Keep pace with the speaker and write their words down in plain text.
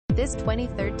This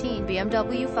 2013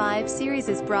 BMW 5 Series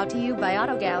is brought to you by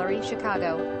Auto Gallery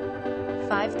Chicago.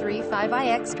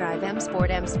 535i xDrive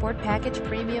MSport Package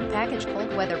Premium Package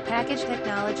Cold Weather Package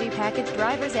Technology Package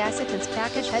Driver's Assistance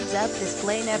Package Heads-Up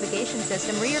Display Navigation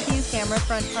System Rear View Camera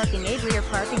Front Parking Aid Rear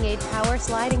Parking Aid Power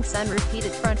Sliding Sunroof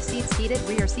Heated Front Seats Heated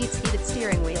Rear Seats Heated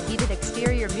Steering Wheel Heated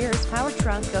Exterior Mirrors Power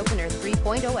Trunk Opener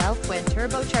 3.0L Twin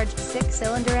Turbocharged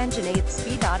 6-cylinder engine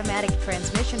 8-speed automatic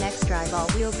transmission xDrive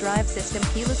All-Wheel Drive System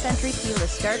Keyless Entry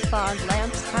Keyless Start Fog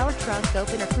Lamps Power Trunk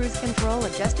Opener Cruise Control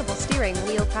Adjustable Steering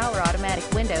Wheel Power Automatic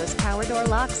Windows Power Door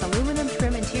Locks Aluminum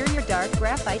Trim Interior Dark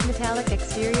Graphite Metallic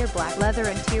Exterior Black Leather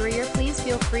Interior. Please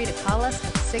feel free to call us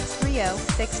at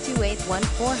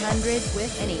 630-628-1400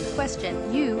 with any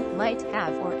question you might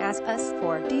have or ask us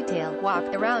for detailed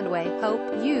walk-around way.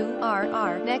 Hope you are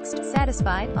our next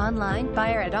satisfied online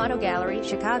buyer at Auto Gallery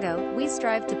Chicago. We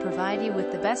strive to provide you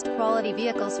with the best quality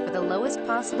vehicles for the lowest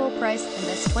possible price, and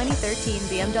this 2013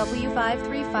 BMW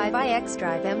 535i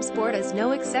xDrive MSport is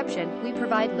no exception. We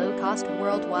provide low-cost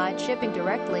worldwide shipping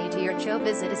directly to your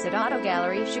Visit us at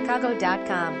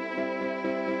AutoGalleryChicago.com.